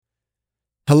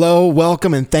Hello,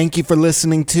 welcome, and thank you for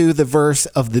listening to the verse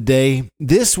of the day.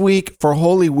 This week, for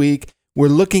Holy Week, we're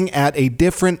looking at a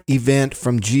different event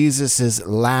from Jesus'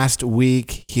 last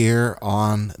week here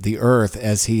on the earth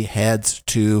as he heads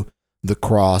to the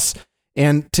cross.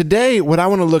 And today, what I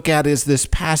want to look at is this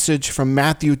passage from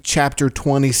Matthew chapter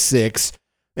 26.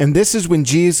 And this is when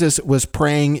Jesus was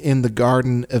praying in the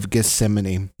Garden of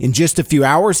Gethsemane. In just a few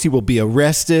hours, he will be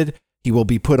arrested. He will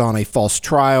be put on a false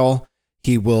trial.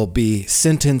 He will be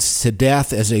sentenced to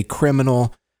death as a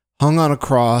criminal, hung on a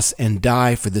cross, and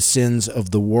die for the sins of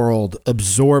the world,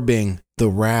 absorbing the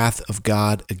wrath of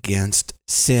God against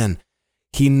sin.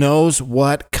 He knows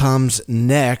what comes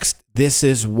next. This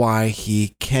is why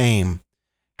he came.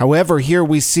 However, here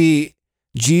we see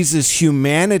Jesus'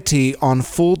 humanity on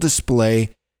full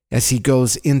display as he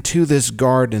goes into this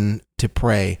garden to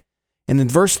pray. And in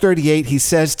verse 38, he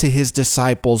says to his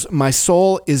disciples, "My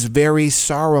soul is very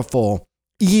sorrowful,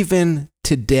 even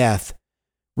to death.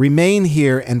 Remain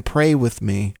here and pray with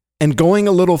me." And going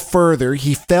a little further,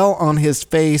 he fell on his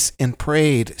face and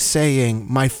prayed,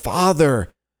 saying, "My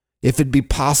Father, if it be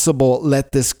possible,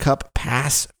 let this cup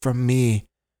pass from me.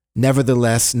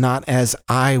 Nevertheless, not as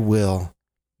I will,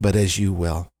 but as you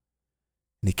will."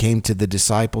 And he came to the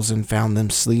disciples and found them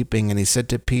sleeping, and he said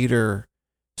to Peter,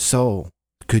 "So,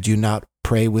 could you not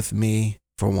pray with me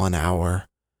for 1 hour?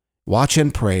 Watch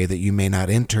and pray that you may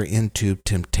not enter into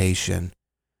temptation.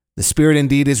 The spirit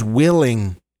indeed is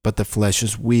willing, but the flesh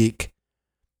is weak."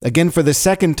 Again, for the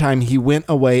second time, he went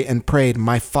away and prayed,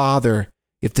 "My Father,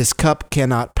 if this cup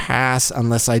cannot pass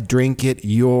unless I drink it,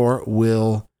 your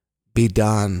will be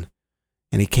done."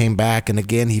 And he came back, and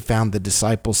again he found the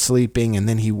disciples sleeping, and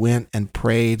then he went and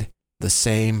prayed the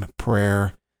same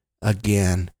prayer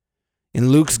again. In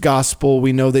Luke's gospel,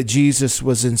 we know that Jesus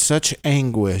was in such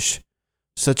anguish,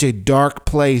 such a dark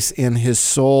place in his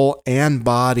soul and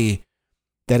body,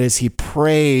 that as he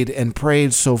prayed and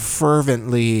prayed so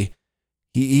fervently,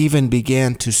 he even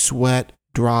began to sweat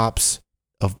drops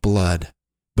of blood.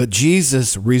 But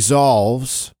Jesus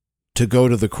resolves to go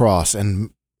to the cross,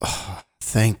 and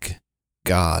thank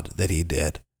God that he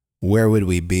did. Where would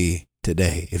we be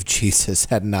today if Jesus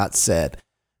had not said,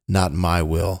 "Not my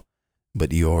will,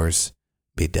 but yours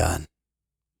be done"?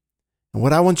 And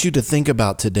what I want you to think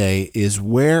about today is,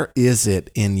 where is it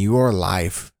in your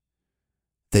life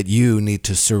that you need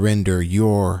to surrender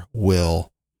your will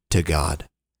to God?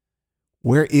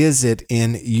 Where is it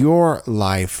in your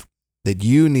life that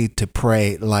you need to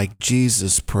pray like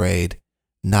Jesus prayed,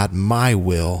 "Not my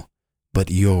will, but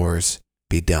yours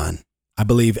be done"? I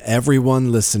believe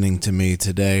everyone listening to me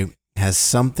today has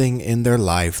something in their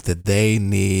life that they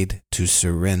need to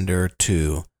surrender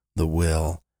to the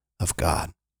will of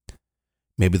God.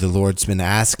 Maybe the Lord's been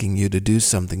asking you to do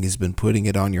something. He's been putting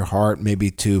it on your heart,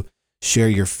 maybe to share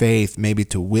your faith, maybe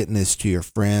to witness to your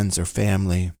friends or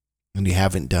family, and you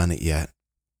haven't done it yet.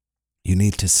 You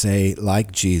need to say,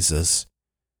 like Jesus,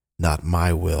 "Not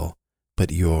my will, but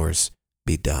yours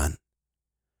be done."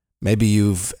 Maybe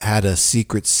you've had a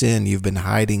secret sin. You've been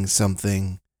hiding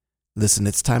something. Listen,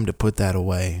 it's time to put that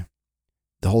away.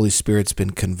 The Holy Spirit's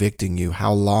been convicting you.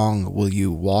 How long will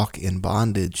you walk in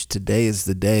bondage? Today is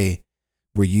the day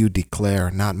where you declare,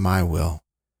 "Not my will,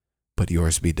 but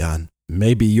yours be done."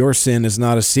 Maybe your sin is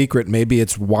not a secret. Maybe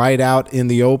it's wide out in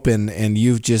the open, and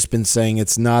you've just been saying,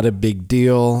 "It's not a big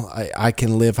deal. I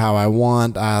can live how I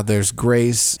want. There's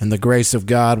grace, and the grace of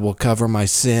God will cover my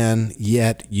sin."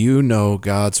 Yet you know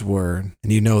God's word,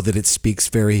 and you know that it speaks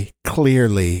very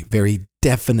clearly, very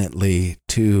definitely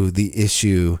to the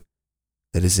issue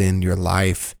that is in your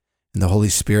life. And the Holy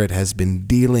Spirit has been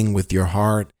dealing with your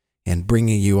heart and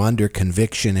bringing you under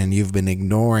conviction, and you've been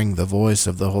ignoring the voice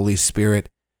of the Holy Spirit.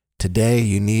 Today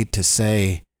you need to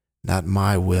say, "Not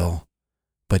my will,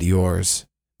 but yours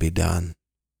be done."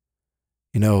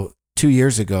 2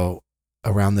 years ago,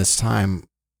 around this time,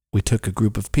 we took a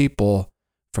group of people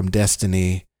from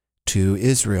Destiny to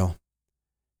Israel.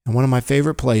 And one of my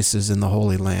favorite places in the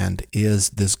Holy Land is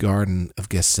this Garden of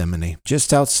Gethsemane.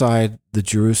 Just outside the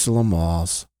Jerusalem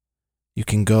walls, you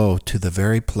can go to the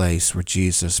very place where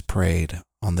Jesus prayed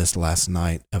on this last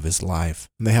night of his life.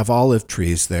 And they have olive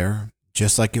trees there,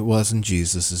 just like it was in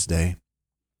Jesus' day.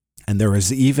 And there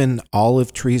is even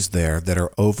olive trees there that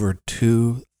are over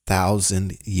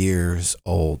 2,000 years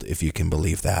old, if you can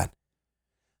believe that.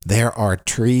 There are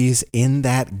trees in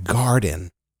that garden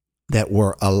that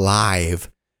were alive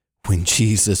when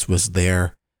Jesus was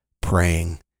there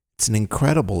praying. It's an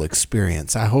incredible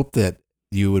experience. I hope that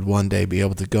you would one day be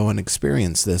able to go and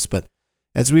experience this. But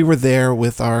as we were there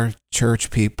with our church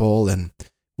people, and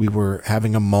we were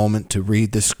having a moment to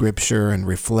read the scripture and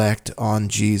reflect on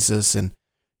Jesus, and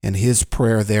and his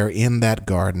prayer there in that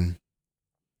garden,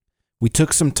 we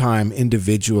took some time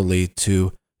individually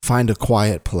to find a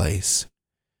quiet place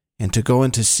and to go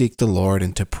and to seek the Lord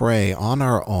and to pray on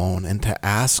our own and to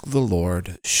ask the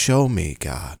Lord, show me,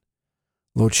 God.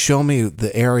 Lord, show me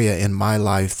the area in my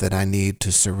life that I need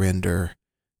to surrender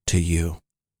to you.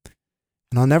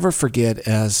 And I'll never forget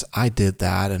as I did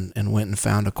that and went and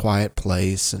found a quiet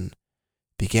place and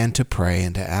began to pray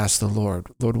and to ask the Lord,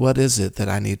 Lord, what is it that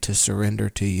I need to surrender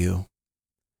to you?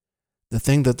 The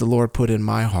thing that the Lord put in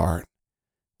my heart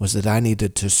was that I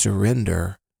needed to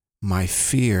surrender my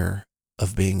fear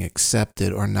of being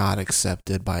accepted or not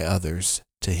accepted by others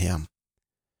to him.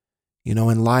 You know,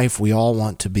 in life, we all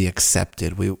want to be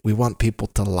accepted. We want people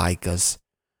to like us.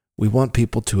 We want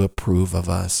people to approve of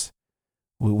us.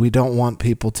 We don't want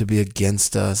people to be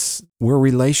against us. We're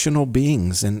relational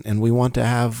beings, and we want to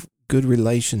have good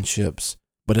relationships.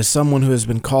 But as someone who has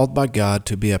been called by God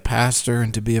to be a pastor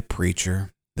and to be a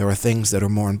preacher, there are things that are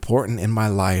more important in my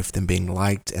life than being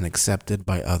liked and accepted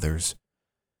by others.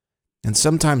 And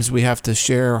sometimes we have to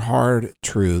share hard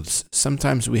truths.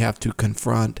 Sometimes we have to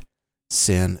confront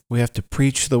sin. We have to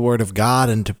preach the word of God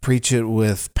and to preach it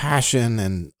with passion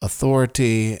and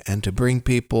authority and to bring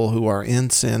people who are in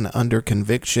sin under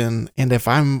conviction. And if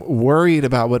I'm worried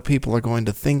about what people are going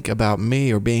to think about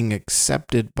me or being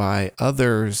accepted by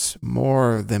others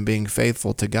more than being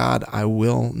faithful to God, I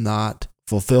will not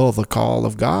fulfill the call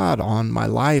of God on my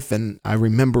life. And I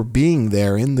remember being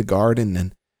there in the garden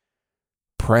and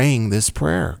praying this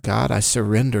prayer, God, I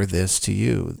surrender this to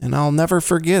you. And I'll never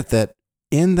forget that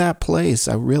in that place,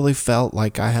 I really felt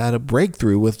like I had a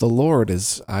breakthrough with the Lord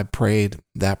as I prayed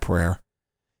that prayer.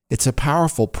 It's a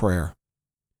powerful prayer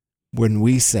when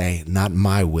we say, not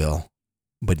my will,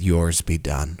 but yours be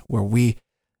done, where we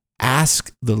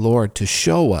ask the Lord to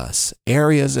show us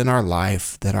areas in our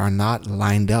life that are not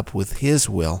lined up with his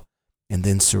will and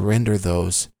then surrender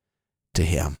those to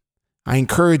him. I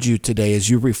encourage you today as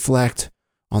you reflect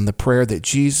on the prayer that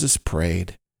Jesus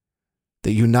prayed,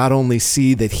 that you not only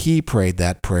see that he prayed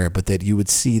that prayer, but that you would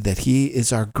see that he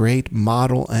is our great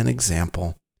model and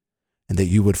example, and that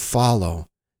you would follow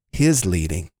his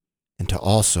leading and to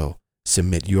also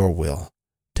submit your will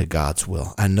to God's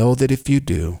will. I know that if you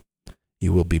do,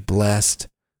 you will be blessed.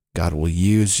 God will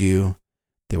use you.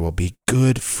 There will be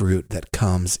good fruit that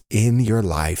comes in your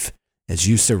life as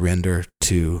you surrender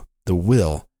to the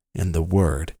will and the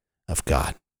word of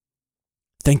God.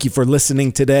 Thank you for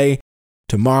listening today.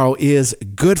 Tomorrow is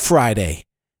Good Friday.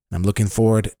 I'm looking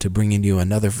forward to bringing you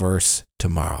another verse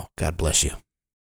tomorrow. God bless you.